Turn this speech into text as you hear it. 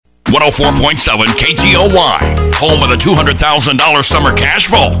104.7 KTOY, home of the $200,000 summer cash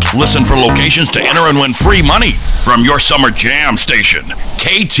vault. Listen for locations to enter and win free money from your summer jam station,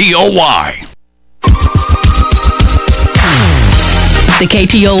 KTOY. The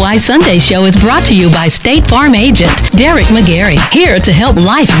KTOY Sunday Show is brought to you by State Farm agent Derek McGarry, here to help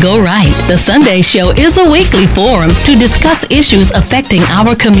life go right. The Sunday Show is a weekly forum to discuss issues affecting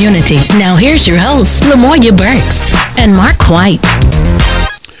our community. Now here's your hosts, Lamoya Burks and Mark White.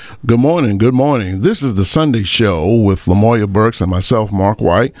 Good morning. Good morning. This is the Sunday Show with Lamoya Burks and myself, Mark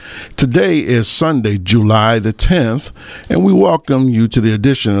White. Today is Sunday, July the 10th, and we welcome you to the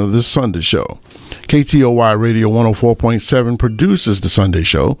edition of this Sunday Show. KTOY Radio 104.7 produces the Sunday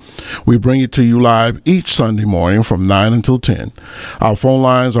Show. We bring it to you live each Sunday morning from 9 until 10. Our phone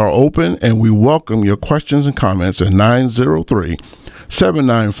lines are open, and we welcome your questions and comments at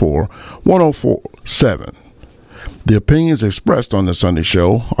 903-794-1047. The opinions expressed on the Sunday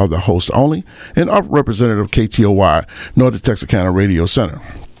Show are the host only and are representative of KTOY, North Texarkana Radio Center.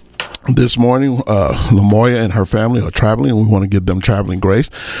 This morning, Lamoya and her family are traveling, and we want to give them traveling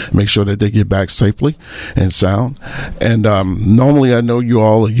grace, make sure that they get back safely and sound. And normally, I know you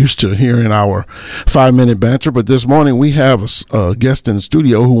all are used to hearing our 5-minute banter, but this morning we have a guest in the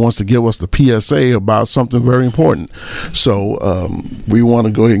studio who wants to give us the PSA about something very important. So we want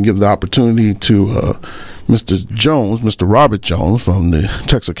to go ahead and give the opportunity to Mr. Jones, Mr. Robert Jones from the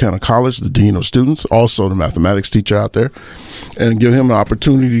Texarkana College, the Dean of Students, also the mathematics teacher out there, and give him an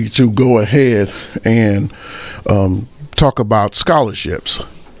opportunity to go ahead and talk about scholarships.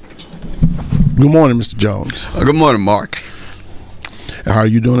 Good morning, Mr. Jones. Good morning, Mark. How are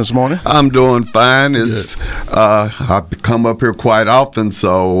you doing this morning? I'm doing fine. I come up here quite often,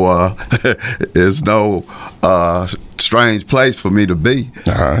 so it's no strange place for me to be.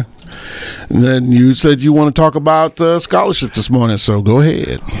 All right. And then you said you want to talk about scholarships this morning, so go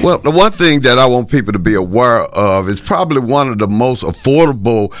ahead. Well, the one thing that I want people to be aware of is probably one of the most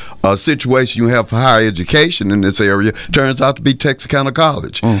affordable situations you have for higher education in this area turns out to be Texarkana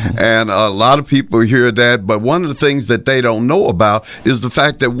College. Mm-hmm. And a lot of people hear that, but one of the things that they don't know about is the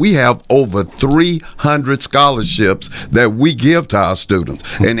fact that we have over 300 scholarships that we give to our students.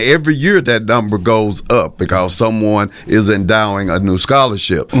 Mm-hmm. And every year that number goes up because someone is endowing a new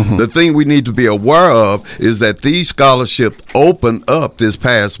scholarship. Mm-hmm. The thing we need to be aware of is that these scholarships open up this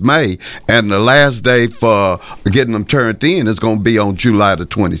past May, and the last day for getting them turned in is going to be on July the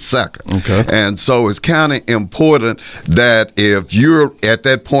 22nd. Okay. And so it's kind of important that if you're at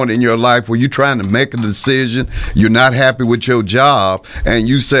that point in your life where you're trying to make a decision, you're not happy with your job, and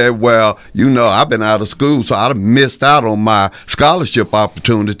you say, well, I've been out of school, so I've missed out on my scholarship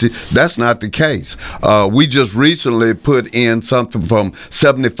opportunity. That's not the case. We just recently put in something from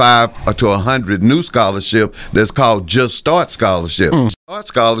 75 to 100 new scholarship that's called Just Start Scholarship. Start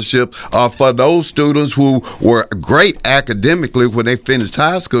scholarships are for those students who were great academically when they finished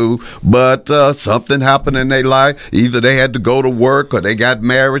high school, but something happened in their life. Either they had to go to work or they got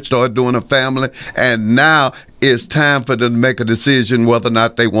married, started doing a family, and now it's time for them to make a decision whether or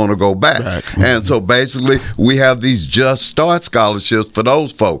not they want to go back. Mm-hmm. And so basically, we have these Just Start scholarships for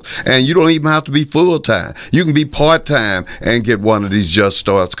those folks. And you don't even have to be full-time. You can be part-time and get one of these Just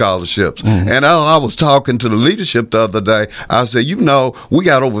Start scholarships. Mm-hmm. And I was talking to the leadership the other day. I said, we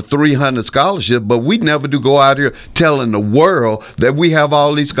got over 300 scholarships, but we never do go out here telling the world that we have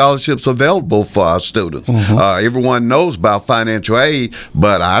all these scholarships available for our students. Mm-hmm. Everyone knows about financial aid,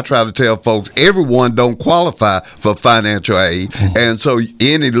 but I try to tell folks everyone don't qualify for financial aid. Mm-hmm. And so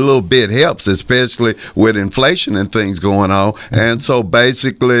any little bit helps, especially with inflation and things going on. Mm-hmm. And so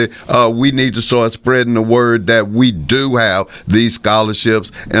basically, we need to start spreading the word that we do have these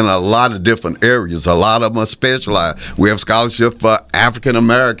scholarships in a lot of different areas. A lot of them are specialized. We have scholarships for African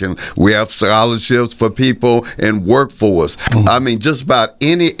Americans. We have scholarships for people in workforce. Mm-hmm. I mean, just about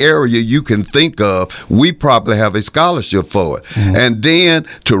any area you can think of, we probably have a scholarship for it. Mm-hmm. And then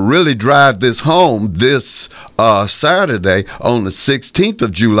to really drive this home, this Saturday on the 16th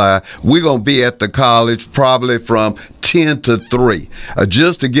of July, we're going to be at the college probably from 10 to 3,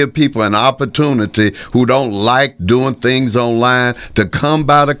 just to give people an opportunity who don't like doing things online to come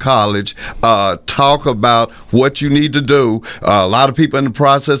by the college, talk about what you need to do. A lot of people in the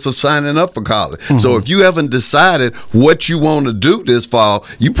process of signing up for college. Mm-hmm. So if you haven't decided what you want to do this fall,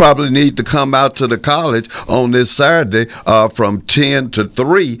 you probably need to come out to the college on this Saturday from 10 to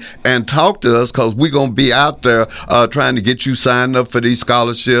 3 and talk to us, because we're going to be out there trying to get you signed up for these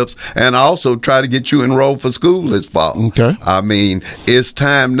scholarships and also try to get you enrolled for school this fall. Okay. I mean, it's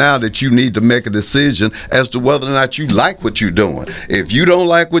time now that you need to make a decision as to whether or not you like what you're doing. If you don't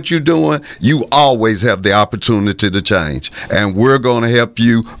like what you're doing, you always have the opportunity to change. And we're going to help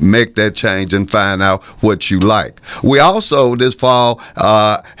you make that change and find out what you like. We also, this fall,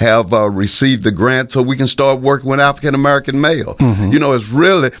 have received the grant so we can start working with African-American male. You know, it's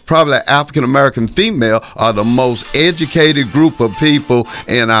really probably African-American female are the most educated group of people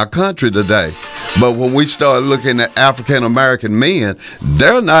in our country today. But when we start looking at African-American men,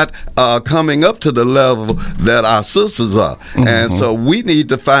 they're not coming up to the level that our sisters are. And so we need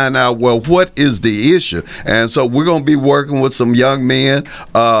to find out, well, what is the issue? And so we're going to be working with some young men,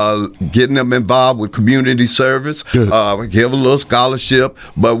 getting them involved with community service, give a little scholarship.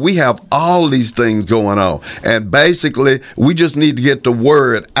 But we have all these things going on. And basically, we just need to get the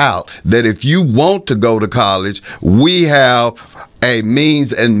word out that if you want to go to college, we have a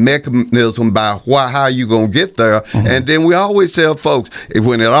means and mechanism by how you going to get there. And then we always tell folks,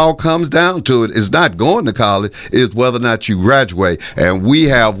 when it all comes down to it, it's not going to college, it's whether or not you graduate. And we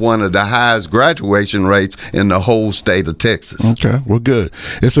have one of the highest graduation rates in the whole state of Texas. Okay, well, good.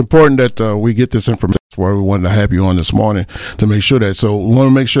 It's important that we get this information. That's why we wanted to have you on this morning to make sure that. So we want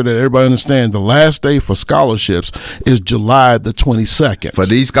to make sure that everybody understands the last day for scholarships is July the 22nd. For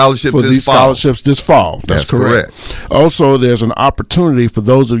these scholarships this fall. That's correct. Also, there's an opportunity for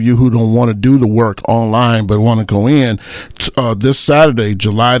those of you who don't want to do the work online but want to go in this Saturday,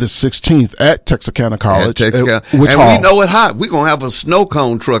 July the 16th at Texarkana College. We know it's hot. We're going to have a snow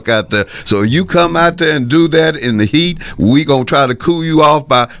cone truck out there. So you come out there and do that in the heat, we're going to try to cool you off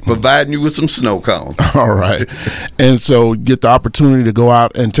by providing you with some snow cones. All right. And so get the opportunity to go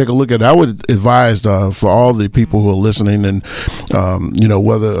out and take a look at it. I would advise for all the people who are listening and,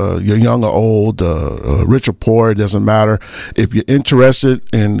 whether you're young or old, rich or poor, it doesn't matter. If you're interested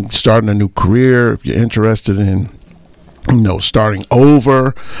in starting a new career, if you're interested in starting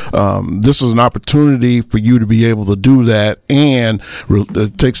over, this is an opportunity for you to be able to do that and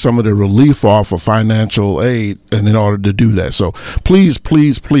take some of the relief off of financial aid, and in order to do that. So please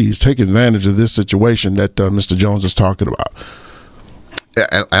take advantage of this situation that Mr. Jones is talking about.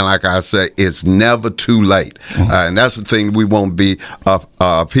 And like I say, it's never too late. And that's the thing we want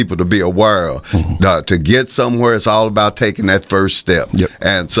people to be aware of. To get somewhere, it's all about taking that first step.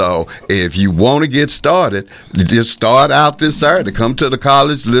 And so if you want to get started, just start out this Saturday. Come to the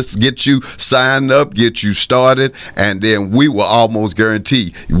college. Let's get you signed up, get you started, and then we will almost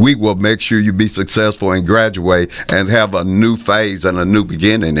guarantee we will make sure you be successful and graduate and have a new phase and a new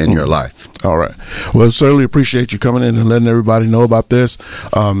beginning in your life. All right. Well, certainly appreciate you coming in and letting everybody know about this.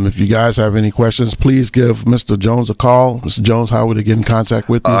 If you guys have any questions, please give Mr. Jones a call. Mr. Jones, how would they get in contact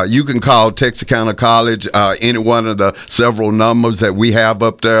with you? You can call Texarkana College, any one of the several numbers that we have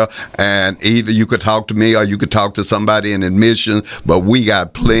up there, and either you could talk to me or you could talk to somebody in admissions, but we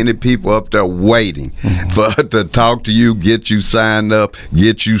got plenty of people up there waiting to talk to you, get you signed up,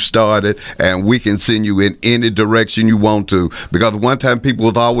 get you started, and we can send you in any direction you want to. Because one time people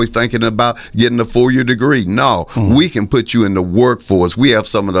was always thinking about getting a 4-year degree. No, we can put you in the workforce. We have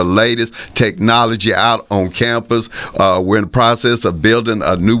some of the latest technology out on campus. We're in the process of building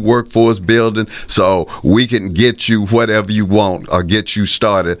a new workforce building, so we can get you whatever you want or get you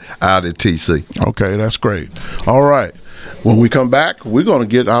started out at TC. Okay, that's great. All right. When we come back, we're going to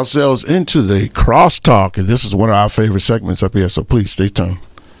get ourselves into the crosstalk, and this is one of our favorite segments up here, so please stay tuned.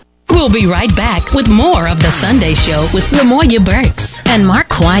 We'll be right back with more of The Sunday Show with Lamoya Burks and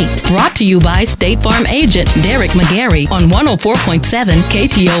Mark White. Brought to you by State Farm agent Derek McGarry on 104.7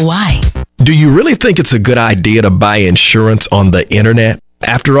 KTOY. Do you really think it's a good idea to buy insurance on the internet?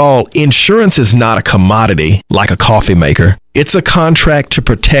 After all, insurance is not a commodity like a coffee maker. It's a contract to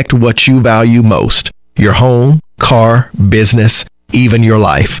protect what you value most: your home, car, business, even your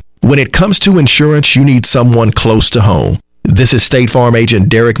life. When it comes to insurance, you need someone close to home. This is State Farm agent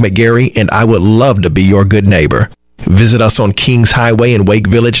Derek McGarry, and I would love to be your good neighbor. Visit us on Kings Highway in Wake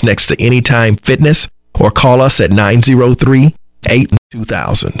Village next to Anytime Fitness, or call us at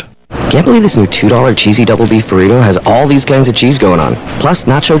 903-82000. Can't believe this new $2 cheesy double beef burrito has all these kinds of cheese going on. Plus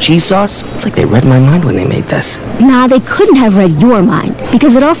nacho cheese sauce. It's like they read my mind when they made this. Nah, they couldn't have read your mind,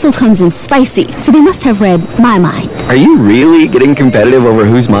 because it also comes in spicy, so they must have read my mind. Are you really getting competitive over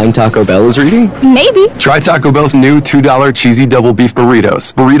whose mind Taco Bell is reading? Maybe. Try Taco Bell's new $2 cheesy double beef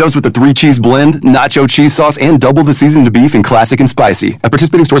burritos. Burritos with the 3-cheese blend, nacho cheese sauce, and double the seasoned beef in classic and spicy. At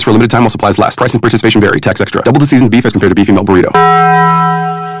participating stores for a limited time while supplies last. Price and participation vary. Tax extra. Double the seasoned beef as compared to beefy melt burrito.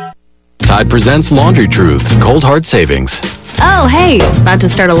 Tide presents Laundry Truths, Cold Hard Savings. Oh, hey, about to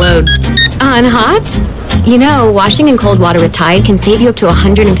start a load. On hot? You know, washing in cold water with Tide can save you up to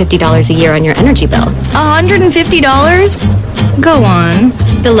 $150 a year on your energy bill. $150? Go on.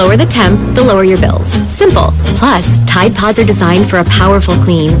 The lower the temp, the lower your bills. Simple. Plus, Tide Pods are designed for a powerful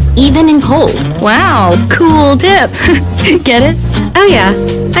clean, even in cold. Wow, cool tip. Get it? Oh yeah,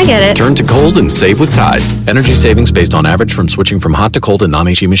 I get it. Turn to cold and save with Tide. Energy savings based on average from switching from hot to cold and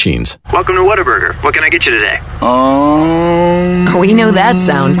non-HE machines. Welcome to Whataburger. What can I get you today? We know that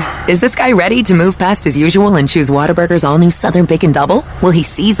sound. Is this guy ready to move past his usual and choose Whataburger's all-new Southern Bacon Double? Will he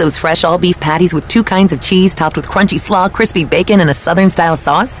seize those fresh all-beef patties with 2 kinds of cheese topped with crunchy slaw, crispy bacon, and a Southern-style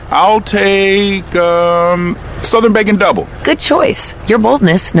sauce? I'll take, Southern Bacon Double. Good choice. Your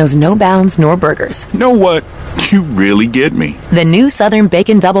boldness knows no bounds nor burgers. Know what? You really get me. The new Southern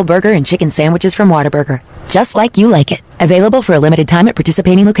Bacon Double Burger and Chicken Sandwiches from Whataburger. Just like you like it. Available for a limited time at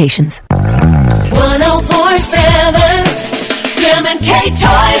participating locations. 104.7 Jim and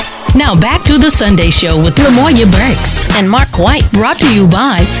K-Toy. Now back to the Sunday Show with Lamoya Burks and Mark White. Brought to you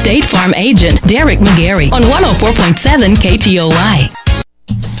by State Farm agent Derek McGarry on 104.7 KTOY.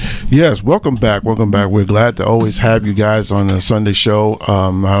 Yes, welcome back. Welcome back. We're glad to always have you guys on the Sunday show. I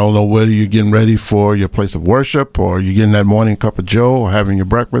don't know whether you're getting ready for your place of worship or you're getting that morning cup of joe or having your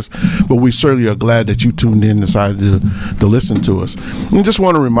breakfast, but we certainly are glad that you tuned in and decided to listen to us. We just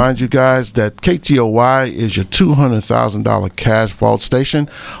want to remind you guys that KTOY is your $200,000 cash vault station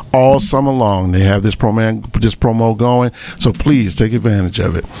all summer long. They have this promo going, so please take advantage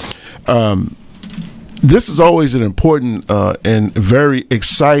of it. This is always an important and very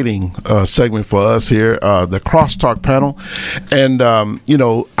exciting segment for us here, the Crosstalk panel. And,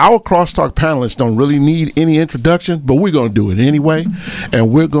 our Crosstalk panelists don't really need any introduction, but we're going to do it anyway.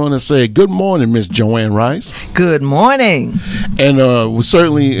 And we're going to say good morning, Miss Joanne Rice. Good morning. And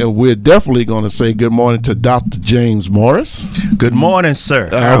we're definitely going to say good morning to Dr. James Morris. Good morning, sir.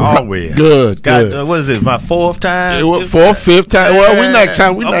 How are we? Good. What is it, my fourth time? Fifth time? Well, we're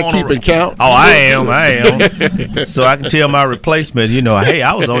not keeping count. Oh, I am. So I can tell my replacement, hey,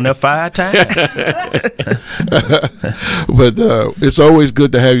 I was on there 5 times. But it's always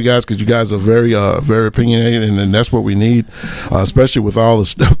good to have you guys because you guys are very, very opinionated, and that's what we need, especially with all the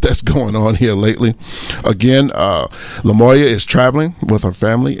stuff that's going on here lately. Again, Lamoya is traveling with her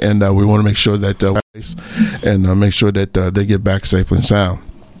family, and we want to make sure that make sure that they get back safe and sound.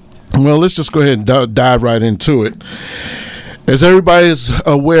 Well, let's just go ahead and dive right into it. As everybody is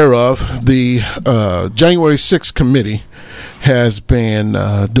aware of, the January 6th committee has been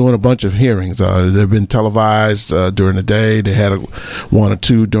doing a bunch of hearings. They've been televised during the day. They had 1 or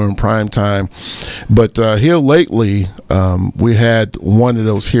 2 during prime time. But here lately, we had one of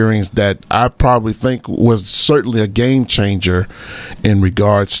those hearings that I probably think was certainly a game changer in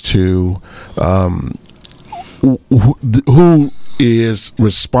regards to who is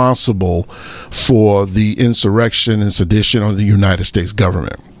responsible for the insurrection and sedition of the United States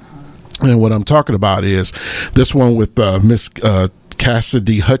government. And what I'm talking about is this one with Miss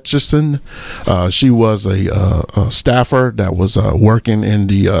Cassidy Hutchinson. She was a staffer that was working in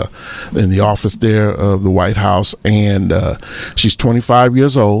the office there of the White House, and she's 25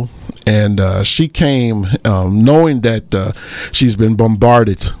 years old. And she came knowing that she's been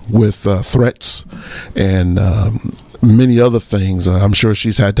bombarded with threats and many other things. I'm sure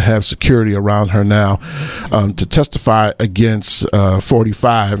she's had to have security around her now to testify against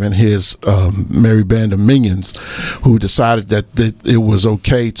 45 and his merry band of minions who decided that it was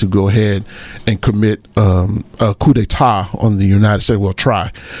okay to go ahead and commit a coup d'etat on the United States,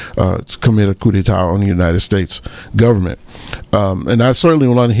 try to commit a coup d'etat on the United States government. And I certainly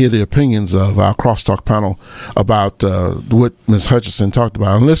want to hear the opinions of our Crosstalk panel about what Ms. Hutchinson talked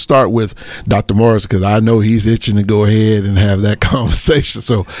about. And let's start with Dr. Morris, because I know he's itching to go ahead and have that conversation.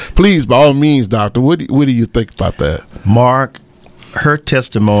 So please, by all means, Doctor, what do you think about that? Mark, her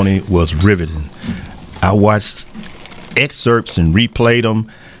testimony was riveting. I watched excerpts and replayed them.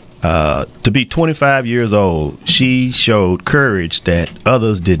 To be 25 years old, she showed courage that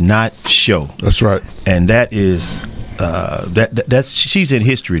others did not show. That's right. And that is... that's she's in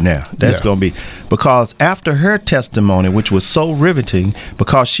history now. That's going to be, because after her testimony, which was so riveting,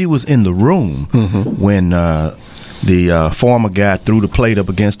 because she was in the room when the former guy threw the plate up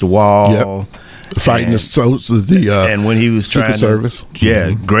against the wall, fighting and when he was Secret Service,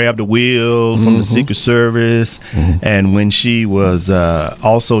 grabbed the wheel from the Secret Service, and when she was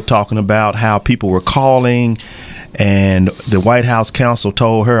also talking about how people were calling. And the White House counsel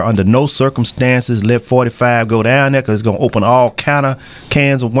told her under no circumstances let 45 go down there because it's going to open all kind of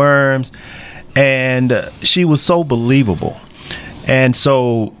cans of worms. And she was so believable. And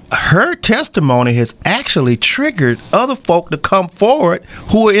so her testimony has actually triggered other folk to come forward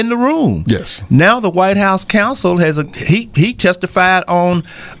who are in the room. Yes. Now the White House counsel he testified on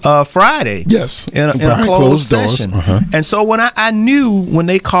Friday. Yes. In a closed session. And so when I knew when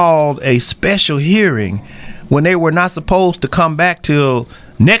they called a special hearing, when they were not supposed to come back till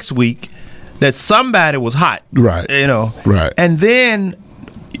next week, that somebody was hot. Right. Right. And then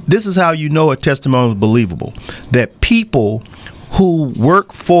this is how you know a testimony was believable. That people who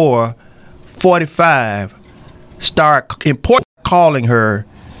work for 45 start calling her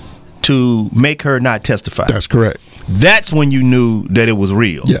to make her not testify. That's correct. That's when you knew that it was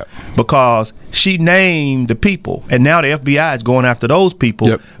real. Yeah. Because she named the people, and now the FBI is going after those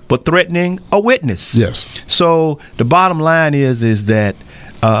people, but threatening a witness. Yes. So the bottom line is that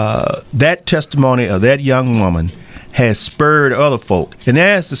that testimony of that young woman has spurred other folk, and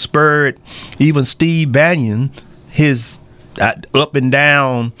that has spurred even Steve Bannon, his up and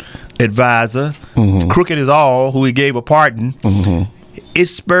down advisor, crooked as all, who he gave a pardon. It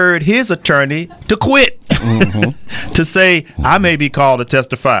spurred his attorney to quit, to say, I may be called to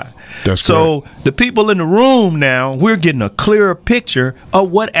testify. That's so correct. The people in the room now, we're getting a clearer picture of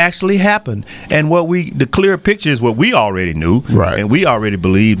what actually happened. And the clearer picture is what we already knew, right? And we already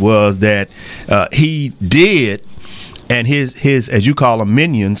believed was that he did. And his as you call them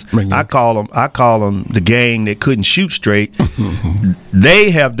minions, I call them the gang that couldn't shoot straight.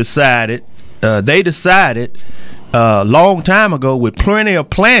 They have decided. They decided a long time ago, with plenty of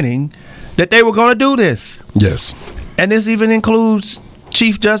planning, that they were going to do this. Yes. And this even includes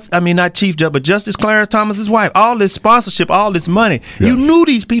Justice Clarence Thomas's wife. All this sponsorship, all this money. Yeah. You knew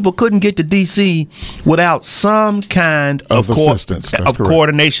these people couldn't get to D.C. without some kind of assistance, of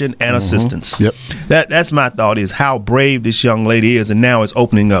coordination and assistance. Yep. That's my thought, is how brave this young lady is, and now it's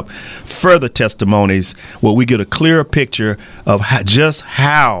opening up further testimonies where we get a clearer picture of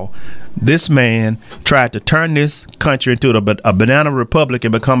how this man tried to turn this country into a banana republic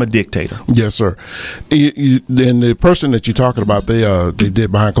and become a dictator. Yes, sir. And the person that you're talking about, they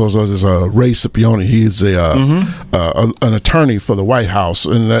did behind closed doors is Ray Scipione. He's an attorney for the White House,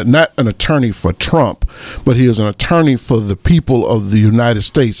 and not an attorney for Trump, but he is an attorney for the people of the United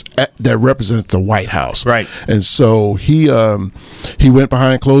States that represents the White House. Right. And so he went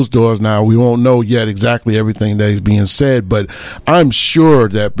behind closed doors. Now we won't know yet exactly everything that is being said, but I'm sure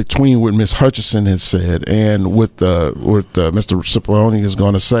that between what Ms. Hutchinson has said and with Mr. Scipione is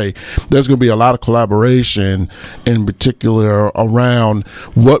going to say, there's going to be a lot of collaboration, in particular around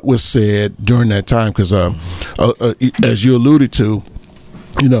what was said during that time, because as you alluded to,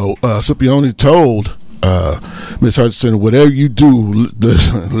 Scipione told Ms. Hutchinson, whatever you do,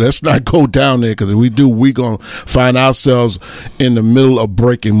 let's not go down there, because if we do, we're going to find ourselves in the middle of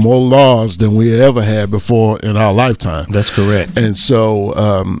breaking more laws than we ever had before in our lifetime. That's correct. And so,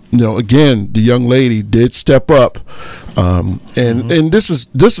 again, the young lady did step up. And this is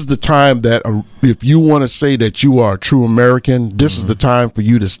the time that if you want to say that you are a true American, this is the time for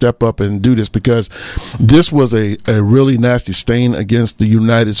you to step up and do this, because this was a really nasty stain against the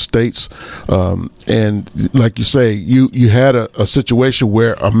United States. And like you say, you had a situation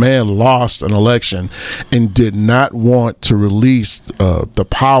where a man lost an election and did not want to release the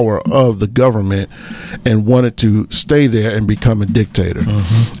power of the government and wanted to stay there and become a dictator.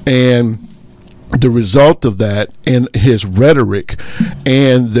 And the result of that, and his rhetoric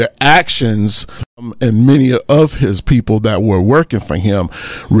and the actions and many of his people that were working for him,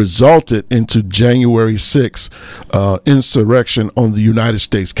 resulted into January 6th insurrection on the United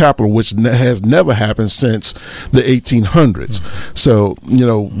States Capitol, which has never happened since the 1800s. So,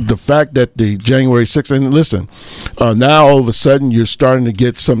 the fact that the January 6th, and listen, now all of a sudden you're starting to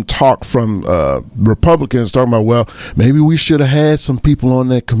get some talk from Republicans talking about, well, maybe we should have had some people on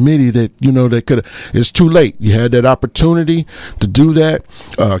that committee that, that could have. It's too late. You had that opportunity to do that.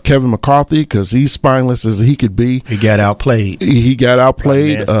 Kevin McCarthy, because he's spineless as he could be, he got outplayed. He got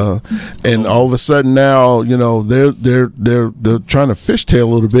outplayed, and all of a sudden now, they're trying to fishtail a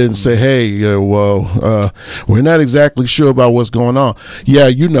little bit and say, hey, we're not exactly sure about what's going on. Yeah,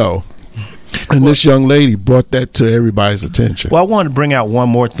 and this young lady brought that to everybody's attention. Well, I wanted to bring out one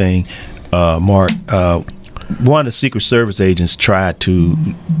more thing, Mark. One of the Secret Service agents tried to,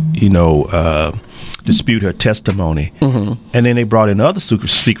 dispute her testimony, and then they brought in other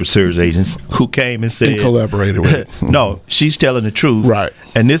Secret Service agents who came and said, and collaborated with it. No, she's telling the truth, right?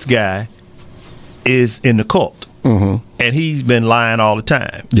 And this guy is in the cult, and he's been lying all the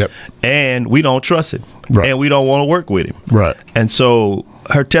time. Yep. And we don't trust him, right? And we don't want to work with him, right? And so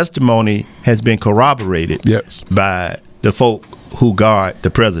her testimony has been corroborated, yes, by the folk who guard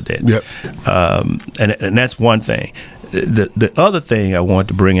the president. Yep. And that's one thing. the other thing I wanted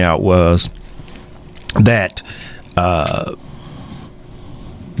to bring out was that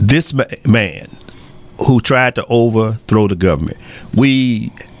this man who tried to overthrow the government,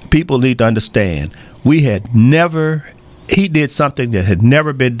 people need to understand, he did something that had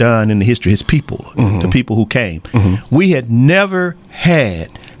never been done in the history of his people, the people who came. We had never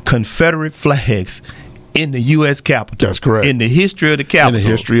had Confederate flags in the U.S. Capitol. That's correct. In the history of the Capitol. In the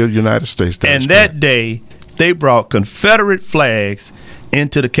history of the United States. And that day, they brought Confederate flags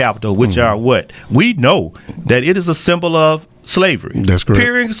into the Capitol, which are what? We know that it is a symbol of slavery. That's correct.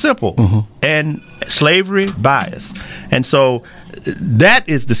 Pure and simple. And slavery bias. And so that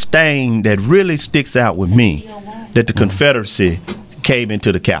is the stain that really sticks out with me, that the Confederacy came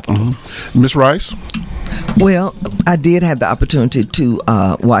into the Capitol. Ms. Rice? Well, I did have the opportunity to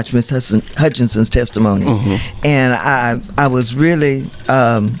watch Ms. Hutchinson's testimony, and I was really,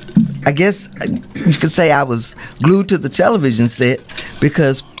 I guess you could say I was glued to the television set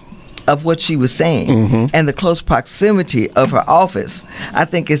because of what she was saying and the close proximity of her office. I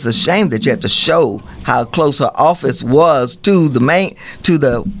think it's a shame that you had to show how close her office was to the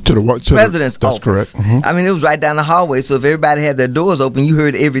president's office. That's correct. I mean, it was right down the hallway, so if everybody had their doors open, you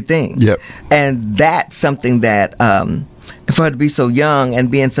heard everything. Yep. And that's something that, for her to be so young and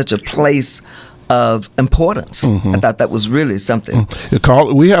be in such a place of importance, I thought that was really something.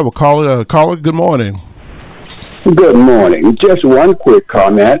 We have a caller. Good morning. Good morning. Just one quick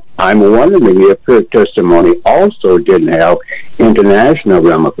comment. I'm wondering if her testimony also didn't have international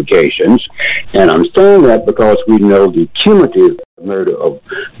ramifications. And I'm saying that because we know the cumulative murder of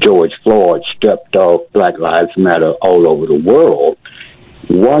George Floyd stepped off Black Lives Matter all over the world.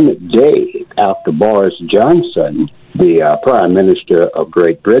 One day after Boris Johnson, the Prime Minister of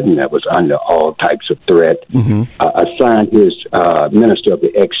Great Britain, that was under all types of threat, assigned his Minister of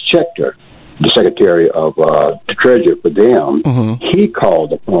the Exchequer, the Secretary of the Treasury for them, he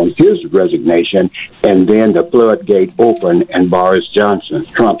called upon his resignation, and then the floodgate opened, and Boris Johnson,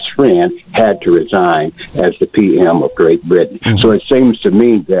 Trump's friend, had to resign as the PM of Great Britain. So it seems to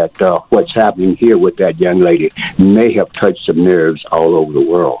me that what's happening here with that young lady may have touched some nerves all over the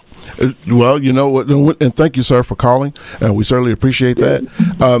world. Well, you know what, and thank you, sir, for calling, and we certainly appreciate that.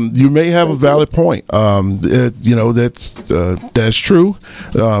 You may have a valid point. That's true.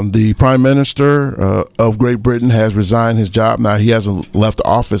 The Prime Minister of Great Britain has resigned his job. Now, he hasn't left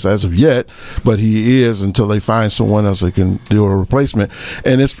office as of yet, but he is until they find someone else that can do a replacement.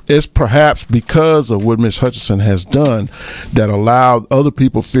 And it's perhaps because of what Ms. Hutchinson has done that allowed other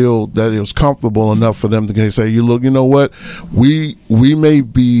people feel that it was comfortable enough for them to say, you know what, we may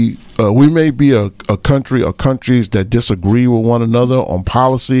be a country or countries that disagree with one another on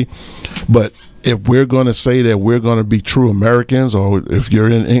policy, but if we're going to say that we're going to be true Americans, or if you're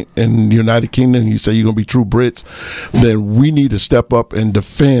in the United Kingdom and you say you're going to be true Brits, then we need to step up and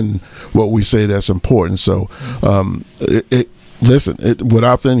defend what we say that's important. So listen,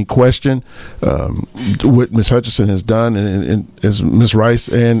 without any question, what Ms. Hutchinson has done, and as Ms. Rice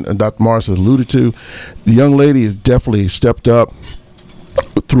and Dr. Morris has alluded to, the young lady has definitely stepped up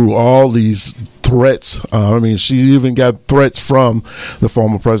through all these threats. She even got threats from the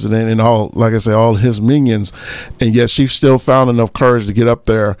former president and all his minions, and yet she still found enough courage to get up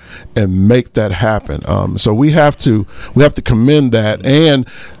there and make that happen. So we have to commend that, and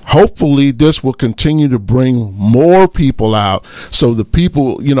hopefully this will continue to bring more people out. So the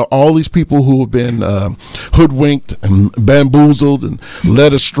people, all these people who have been hoodwinked and bamboozled and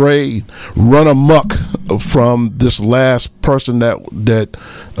led astray, run amok from this last person that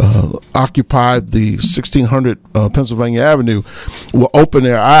occupied the 1600 Pennsylvania Avenue, will open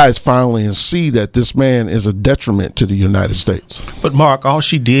their eyes finally and see that this man is a detriment to the United States. But Mark, all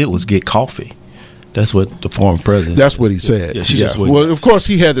she did was get coffee. That's what the former president. That's what he said. Yeah, she just well, of course,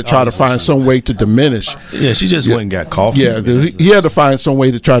 he had to try to find some way to diminish. Yeah, she just went and got coffee. Yeah, he had to find some way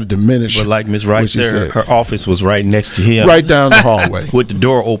to try to diminish. But like Ms. Rice said, her office was right next to him, right down the hallway, with the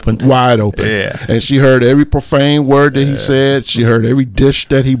door open, wide open. Yeah, and she heard every profane word that he said. She heard every dish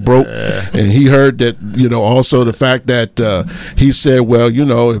that he broke, and he heard that. Also the fact that he said, "Well,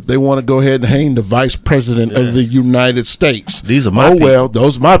 if they want to go ahead and hang the vice president of the United States, these are my people. Well,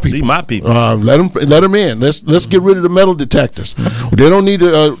 those are my people. These my people. Let them in. Let's get rid of the metal detectors. They don't need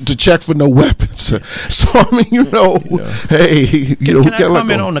to check for no weapons." So hey, can I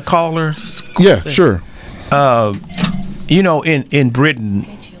comment on the callers? Yeah, sure. In Britain,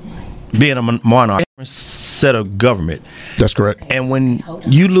 being a monarch, set of government. That's correct. And when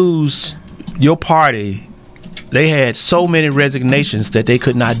you lose your party, they had so many resignations that they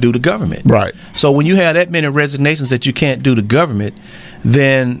could not do the government. Right. So when you have that many resignations that you can't do the government,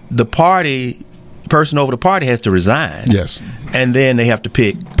 then the party person over the party has to resign. Yes. And then they have to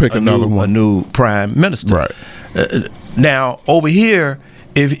pick another one. A new prime minister. Right. Now, over here,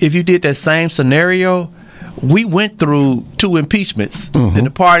 if you did that same scenario, we went through 2 impeachments, and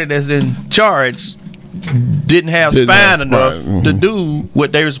the party that's in charge didn't have spine enough to do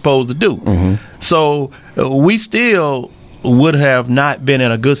what they were supposed to do. So we still would have not been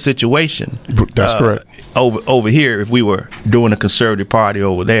in a good situation. That's correct. Over here, if we were doing a conservative party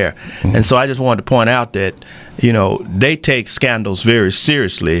over there. And so I just wanted to point out that, you know, they take scandals very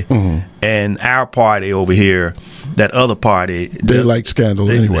seriously, and our party over here, that other party, they like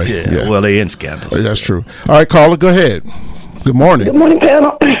scandal anyway. Yeah. Well, they in scandals. That's true. All right, caller, go ahead. Good morning. Good morning,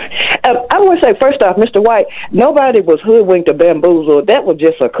 panel. I want to say, first off, Mr. White, nobody was hoodwinked or bamboozled. That was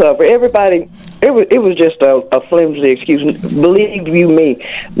just a cover. Everybody, it was just a flimsy excuse. Believe you me,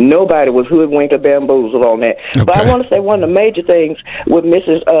 nobody was hoodwinked or bamboozled on that. Okay. But I want to say one of the major things with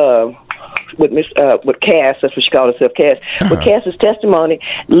with Cass, that's what she called herself, Cass. With Cass's testimony,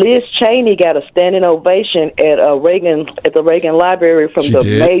 Liz Cheney got a standing ovation at the Reagan Library from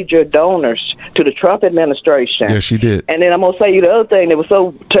major donors to the Trump administration. Yes, she did. And then I'm gonna say you the other thing that was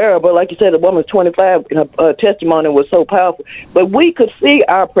so terrible, like you said, the woman's 25, and her testimony was so powerful. But we could see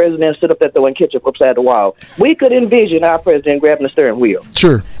our president sit up there throwing ketchup upside the wall. We could envision our president grabbing the steering wheel.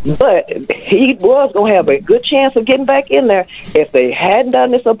 Sure. But he was gonna have a good chance of getting back in there if they hadn't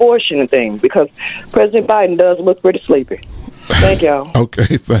done this abortion thing, because President Biden does look pretty sleepy. Thank y'all.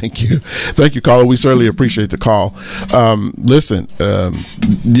 Okay, thank you. Thank you, caller. We certainly appreciate the call. Listen,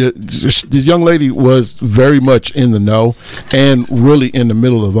 this young lady was very much in the know and really in the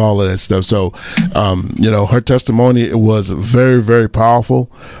middle of all of that stuff. So, her testimony was very, very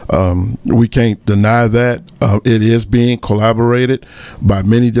powerful. We can't deny that. It is being collaborated by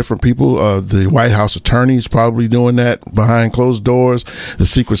many different people. The White House attorneys probably doing that behind closed doors. The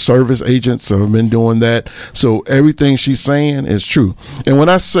Secret Service agents have been doing that. So everything she's saying is true. And when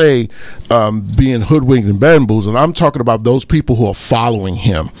I say being hoodwinked and bamboozled, I'm talking about those people who are following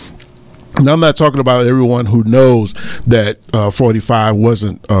him. And I'm not talking about everyone who knows that 45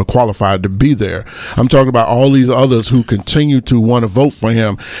 wasn't qualified to be there. I'm talking about all these others who continue to want to vote for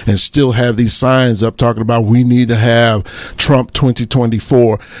him and still have these signs up talking about we need to have Trump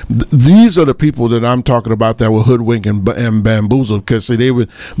 2024. These are the people that I'm talking about that were hoodwinked and bamboozled, because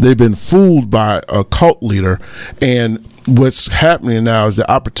they've been fooled by a cult leader. And what's happening now is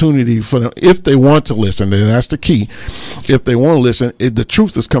the opportunity for them, if they want to listen, and that's the key, if they want to listen, the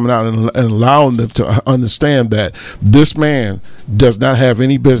truth is coming out and allowing them to understand that this man does not have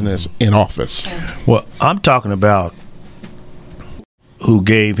any business in office. Well, I'm talking about who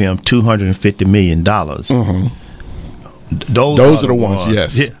gave him $250 million. Those are the ones,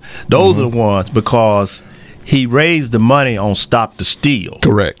 yes. Yeah, those are the ones, because he raised the money on Stop the Steal.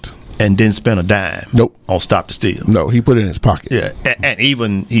 Correct. And didn't spend a dime. Nope. On Stop the Steal. No, he put it in his pocket. Yeah, and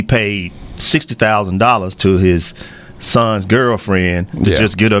even he paid $60,000 to his son's girlfriend to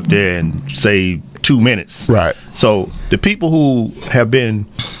just get up there and say 2 minutes. Right. So the people who have been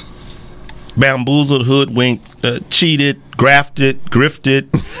bamboozled, hoodwinked, cheated, grifted,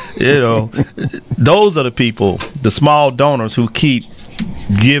 those are the people, the small donors who keep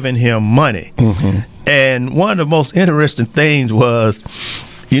giving him money. And one of the most interesting things was,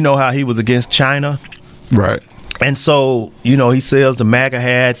 you know how he was against China? Right. And so, he sells the MAGA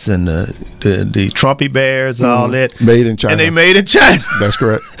hats and the Trumpy bears and all that. Made in China. And they made in China. That's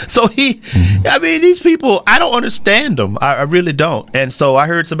correct. So these people, I don't understand them. I really don't. And so I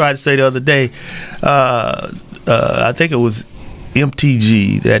heard somebody say the other day, I think it was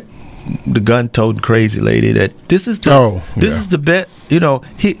MTG, that the gun-toting crazy lady, that this is the bet.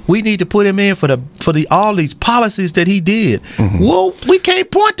 We need to put him in for all these policies that he did. Well, we can't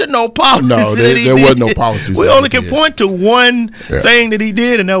point to no policies. No, there wasn't no policies. We only can point to one thing that he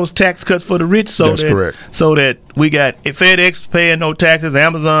did, and that was tax cuts for the rich. That's correct. So that we got FedEx paying no taxes,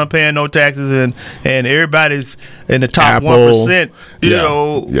 Amazon paying no taxes, and everybody's in the top Apple,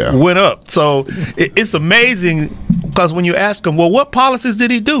 1%. Went up. So it's amazing, because when you ask them, well, what policies did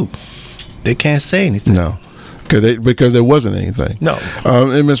he do? They can't say anything. No. Because there wasn't anything. No.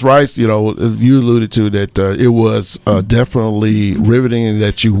 And Ms. Rice, you alluded to that it was definitely riveting, and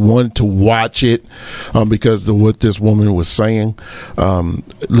that you wanted to watch it because of what this woman was saying.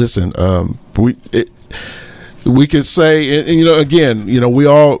 Listen, we could say, again, we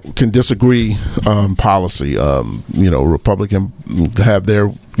all can disagree policy. Republican have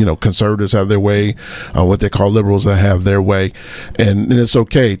their, conservatives have their way, what they call liberals have their way, and it's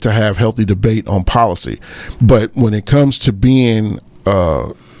okay to have healthy debate on policy. But when it comes to being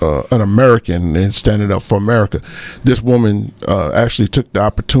an American and standing up for America, this woman actually took the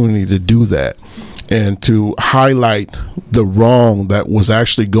opportunity to do that. and to highlight the wrong that was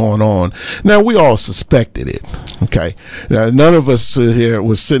actually going on. Now, we all suspected it, okay? Now, none of us here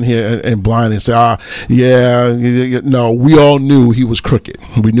was sitting here and blind and say, no, we all knew he was crooked.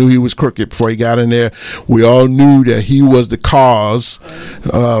 We knew he was crooked before he got in there. We all knew that he was the cause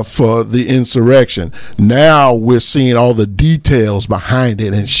for the insurrection. Now we're seeing all the details behind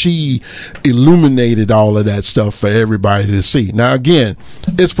it, and she illuminated all of that stuff for everybody to see. Now, again,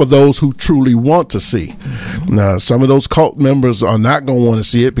 it's for those who truly want to see. Now, some of those cult members are not going to want to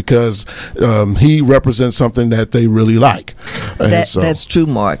see it because he represents something that they really like. That's true,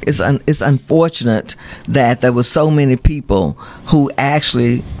 Mark. It's unfortunate that there were so many people who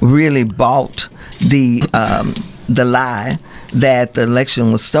actually really bought the lie that the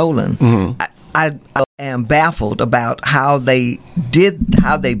election was stolen. Mm-hmm. I am baffled about how they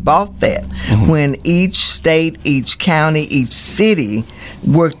bought that, Mm-hmm. when each state, each county, each city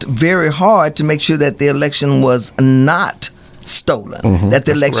worked very hard to make sure that the election was not stolen, Mm-hmm. that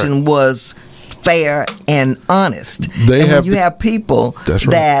the That's election was fair and honest. They and have when you have people That's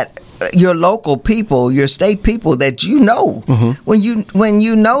right. that your local people, your state people that you know, Mm-hmm. when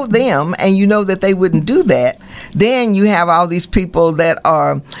you know them and you know that they wouldn't do that, then you have all these people that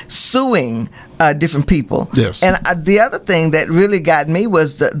are suing different people. Yes. And the other thing that really got me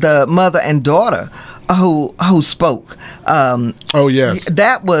was the mother and daughter who spoke. Oh yes,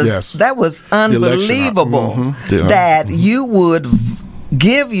 that was unbelievable. Mm-hmm. Yeah. That you would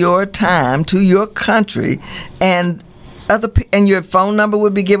give your time to your country and and your phone number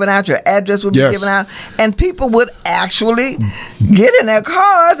would be given out, your address would be given out, and people would actually get in their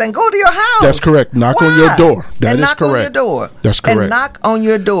cars and go to your house. That's correct. Knock on your door. That is correct. On your door. That's correct. And knock on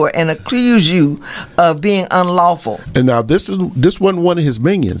your door and accuse you of being unlawful. And now this wasn't one of his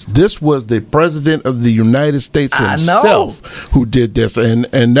minions. This was the president of the United States himself who did this, and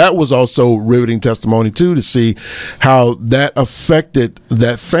that was also riveting testimony too, to see how that affected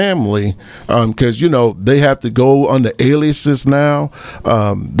that family, because they have to go under aliases now.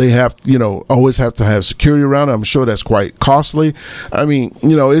 They have always have to have security around them. I'm sure that's quite costly. I mean,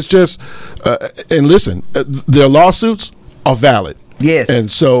 it's just and listen, their lawsuits are valid. Yes.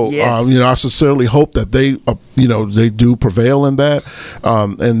 And so, I sincerely hope that they do prevail in that,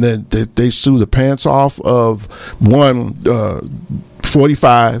 and then they sue the pants off of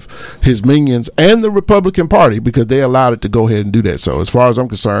 45, his minions, and the Republican Party, because they allowed it to go ahead and do that. So as far as I'm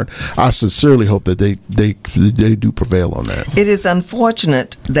concerned, I sincerely hope that they do prevail on that. It is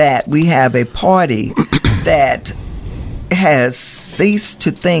unfortunate that we have a party that has ceased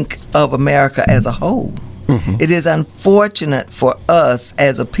to think of America as a whole. Mm-hmm. It is unfortunate for us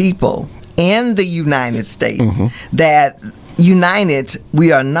as a people in the United States that united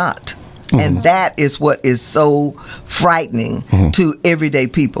we are not. And that is what is so frightening to everyday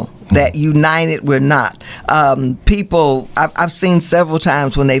people, that united we're not. People, I've seen several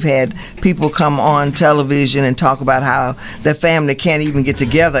times when they've had people come on television and talk about how their family can't even get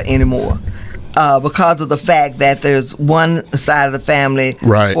together anymore. Because of the fact that there's one side of the family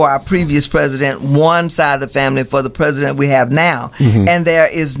for our previous president, one side of the family for the president we have now. And there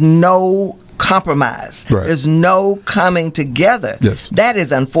is no compromise. There's no coming together. Yes. That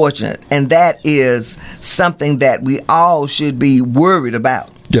is unfortunate, and that is something that we all should be worried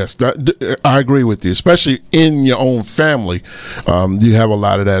about. Yes, I agree with you, especially in your own family. You have a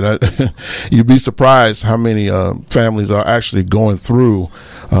lot of that. You'd be surprised how many families are actually going through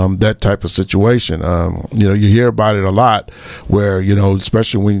that type of situation. You hear about it a lot where,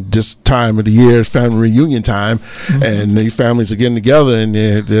 especially when this time of the year is family reunion time, and these families are getting together, and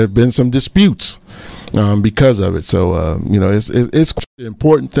there have been some disputes because of it. So, it's the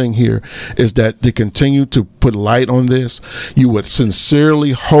important thing here is that they continue to put light on this. You would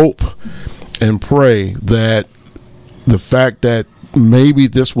sincerely hope and pray that the fact that maybe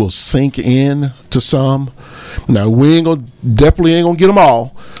this will sink in to some. Now, we definitely ain't gonna get them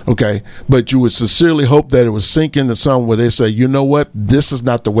all, okay? But you would sincerely hope that it would sink into some where they say, you know what, this is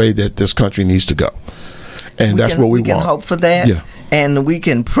not the way that this country needs to go. And that's what we want. We can hope for that, and we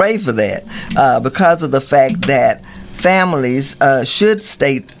can pray for that because of the fact that families should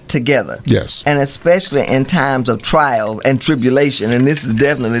stay together. Yes. And especially in times of trial and tribulation, and this is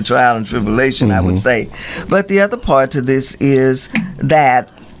definitely trial and tribulation, I would say. But the other part to this is that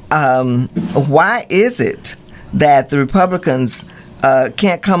why is it that the Republicans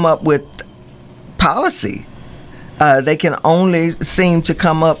can't come up with policy? They can only seem to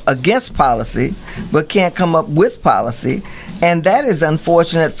come up against policy, but can't come up with policy, and that is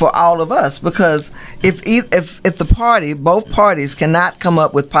unfortunate for all of us, because if both parties cannot come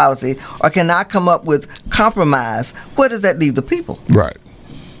up with policy or cannot come up with compromise, where does that leave the people? Right,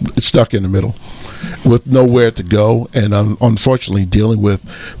 it's stuck in the middle. with nowhere to go, and unfortunately dealing with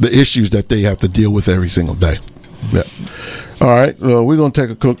the issues that they have to deal with every single day. Yeah. All right, we're going to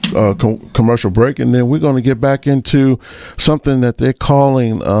take a commercial break, and then we're going to get back into something that they're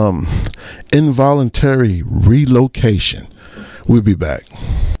calling involuntary relocation. We'll be back.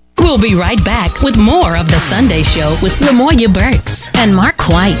 We'll be right back with more of The Sunday Show with Lamoya Burks and Mark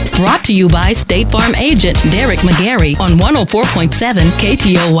White. Brought to you by State Farm agent Derek McGarry on 104.7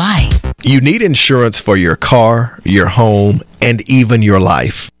 KTOY. You need insurance for your car, your home, and even your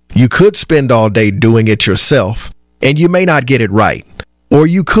life. You could spend all day doing it yourself, and you may not get it right. Or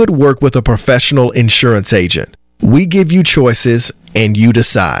you could work with a professional insurance agent. We give you choices, and you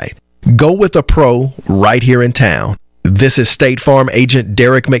decide. Go with a pro right here in town. This is State Farm agent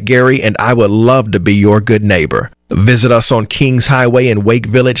Derek McGarry, and I would love to be your good neighbor. Visit us on Kings Highway in Wake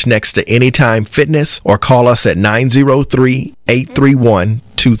Village next to Anytime Fitness, or call us at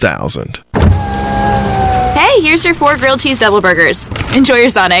 903-831-2000. Hey, here's your 4 grilled cheese double burgers. Enjoy your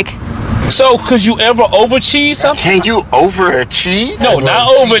Sonic. So, could you ever overachieve something? Can you overachieve? No, not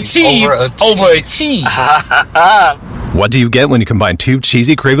overachieve. Overachieve. What do you get when you combine 2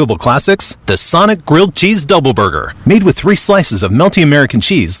 cheesy, craveable classics? The Sonic Grilled Cheese Double Burger. Made with 3 slices of melty American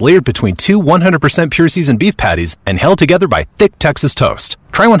cheese layered between 2 100% pure seasoned beef patties and held together by thick Texas toast.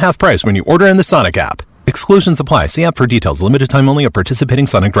 Try one half price when you order in the Sonic app. Exclusions apply. See app for details. Limited time only at participating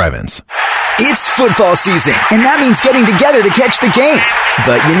Sonic drive-ins. It's football season, and that means getting together to catch the game.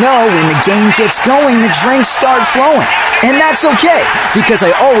 But you know, when the game gets going, the drinks start flowing. And that's okay, because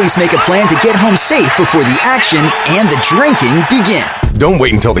I always make a plan to get home safe before the action and the drinking begin. Don't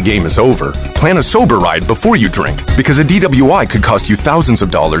wait until the game is over. Plan a sober ride before you drink, because a DWI could cost you thousands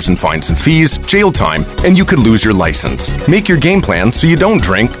of dollars in fines and fees, jail time, and you could lose your license. Make your game plan so you don't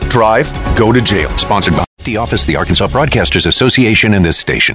drink, drive, go to jail. Sponsored by the Office of the Arkansas Broadcasters Association and this station.